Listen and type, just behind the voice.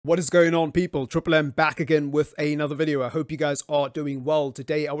What is going on, people? Triple M back again with another video. I hope you guys are doing well.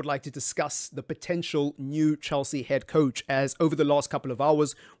 Today I would like to discuss the potential new Chelsea head coach, as over the last couple of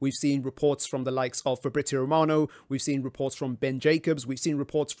hours we've seen reports from the likes of Fabrizio Romano, we've seen reports from Ben Jacobs, we've seen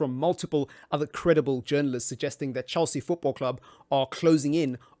reports from multiple other credible journalists suggesting that Chelsea Football Club are closing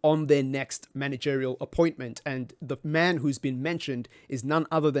in on their next managerial appointment, and the man who's been mentioned is none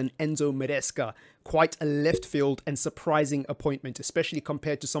other than Enzo Maresca. Quite a left field and surprising appointment, especially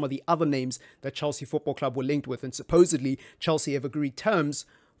compared to some of the other names that Chelsea Football Club were linked with. And supposedly Chelsea have agreed terms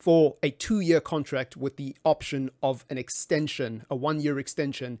for a 2-year contract with the option of an extension, a 1-year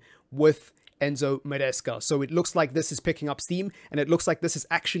extension with Enzo Maresca. So it looks like this is picking up steam, and it looks like this is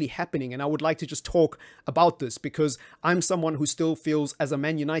actually happening. And I would like to just talk about this because I'm someone who still feels, as a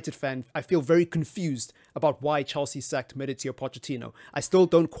Man United fan, I feel very confused about why Chelsea sacked Mauricio Pochettino. I still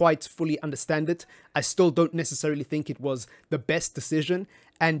don't quite fully understand it. I still don't necessarily think it was the best decision,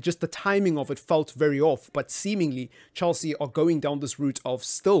 and just the timing of it felt very off. But seemingly Chelsea are going down this route of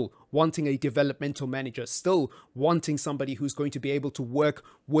still wanting a developmental manager, still wanting somebody who's going to be able to work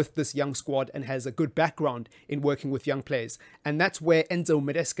with this young squad and has a good background in working with young players. And that's where Enzo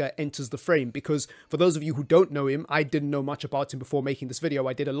Maresca enters the frame, because for those of you who don't know him, I didn't know much about him before making this video.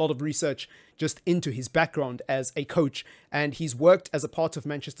 I did a lot of research just into his background as a coach, and he's worked as a part of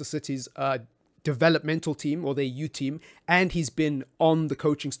Manchester City's developmental team, or their U team, and he's been on the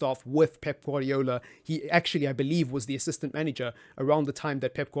coaching staff with Pep Guardiola. He actually, I believe, was the assistant manager around the time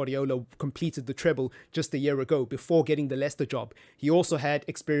that Pep Guardiola completed the treble just a year ago, before getting the Leicester job. He also had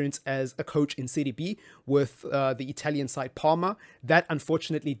experience as a coach in Serie B with the Italian side Parma. That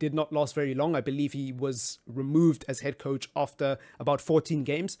unfortunately did not last very long. I believe he was removed as head coach after about 14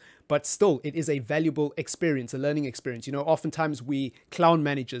 games, but still, it is a valuable experience, a learning experience. You know, oftentimes we clown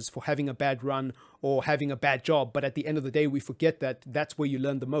managers for having a bad run or having a bad job, but at the end of the day, we forget that that's where you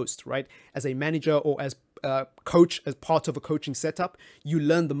learn the most, right? As a manager or as coach, as part of a coaching setup, you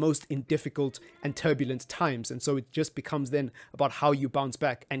learn the most in difficult and turbulent times. And so it just becomes then about how you bounce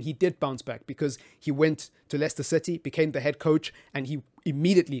back. And he did bounce back, because he went to Leicester City, became the head coach, and he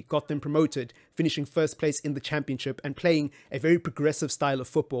immediately got them promoted, finishing first place in the championship and playing a very progressive style of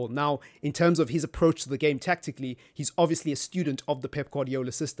football. Now, in terms of his approach to the game tactically, he's obviously a student of the Pep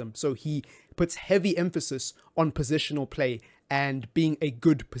Guardiola system. So he puts heavy emphasis on positional play and being a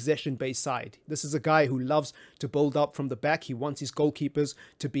good possession-based side. This is a guy who loves to build up from the back. He wants his goalkeepers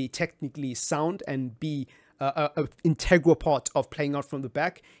to be technically sound and be an integral part of playing out from the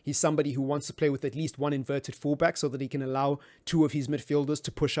back. He's somebody who wants to play with at least one inverted fullback so that he can allow two of his midfielders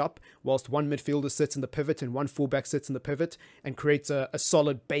to push up, whilst one midfielder sits in the pivot and one fullback sits in the pivot, and creates a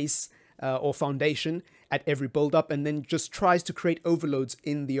solid base or foundation at every build-up, and then just tries to create overloads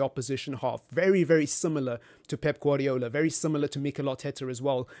in the opposition half. Very, very similar to Pep Guardiola, very similar to Mikel Arteta as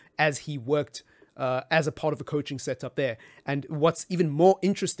well, as he worked as a part of a coaching setup there. And what's even more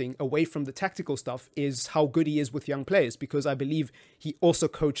interesting, away from the tactical stuff, is how good he is with young players, because I believe he also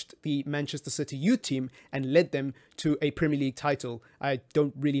coached the Manchester City youth team and led them to a Premier League title. I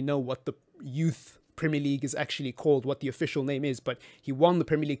don't really know what the youth Premier League is actually called, what the official name is, but he won the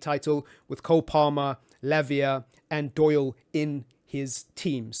Premier League title with Cole Palmer, Lavia and Doyle in his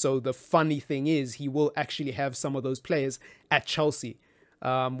team. So the funny thing is, he will actually have some of those players at Chelsea,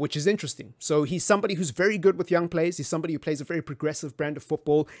 which is interesting. So he's somebody who's very good with young players. He's somebody who plays a very progressive brand of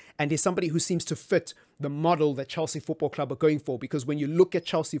football, and he's somebody who seems to fit the model that Chelsea Football Club are going for. Because when you look at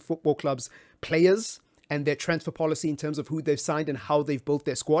Chelsea Football Club's players and their transfer policy in terms of who they've signed and how they've built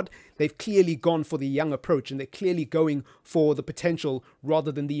their squad, they've clearly gone for the young approach, and they're clearly going for the potential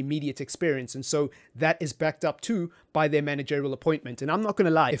rather than the immediate experience. And so that is backed up too by their managerial appointment. And I'm not going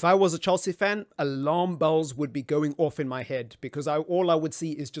to lie, if I was a Chelsea fan, alarm bells would be going off in my head, because all I would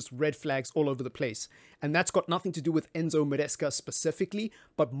see is just red flags all over the place. And that's got nothing to do with Enzo Maresca specifically,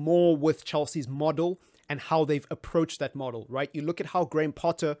 but more with Chelsea's model and how they've approached that model, right? You look at how Graham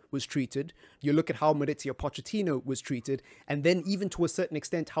Potter was treated, you look at how Mauricio Pochettino was treated, and then even to a certain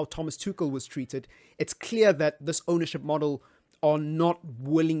extent how Thomas Tuchel was treated. It's clear that this ownership model are not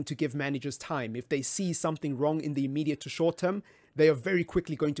willing to give managers time. If they see something wrong in the immediate to short term, they are very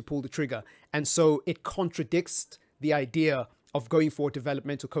quickly going to pull the trigger. And so it contradicts the idea of going for a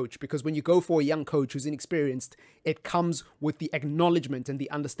developmental coach, because when you go for a young coach who's inexperienced, it comes with the acknowledgement and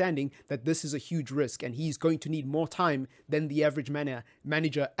the understanding that this is a huge risk and he's going to need more time than the average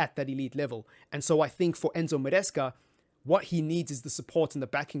manager at that elite level. And so I think for Enzo Maresca, what he needs is the support and the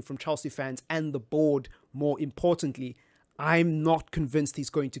backing from Chelsea fans and the board. More importantly, I'm not convinced he's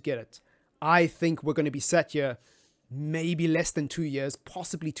going to get it. I think we're going to be sat here maybe less than 2 years,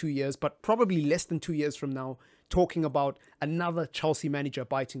 possibly 2 years, but probably less than 2 years from now, talking about another Chelsea manager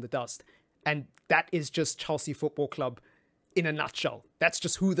biting the dust. And that is just Chelsea Football Club in a nutshell. That's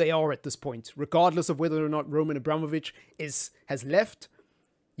just who they are at this point, regardless of whether or not Roman Abramovich has left.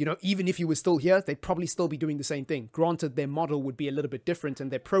 You know, even if he was still here, they'd probably still be doing the same thing. Granted, their model would be a little bit different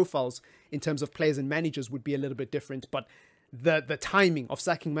and their profiles in terms of players and managers would be a little bit different, but the timing of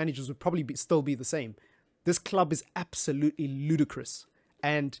sacking managers would probably still be the same. This club is absolutely ludicrous.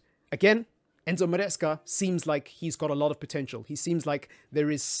 And again, Enzo Maresca seems like he's got a lot of potential. He seems like there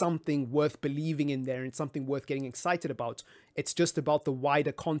is something worth believing in there and something worth getting excited about. It's just about the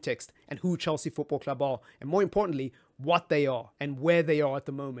wider context and who Chelsea Football Club are. And more importantly, what they are and where they are at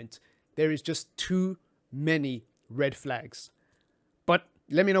the moment. There is just too many red flags. But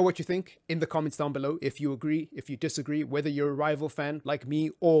let me know what you think in the comments down below. If you agree, if you disagree, whether you're a rival fan like me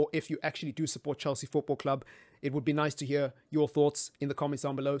or if you actually do support Chelsea Football Club. It would be nice to hear your thoughts in the comments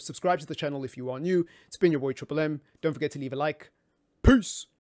down below. Subscribe to the channel if you are new. It's been your boy Triple M. Don't forget to leave a like. Peace!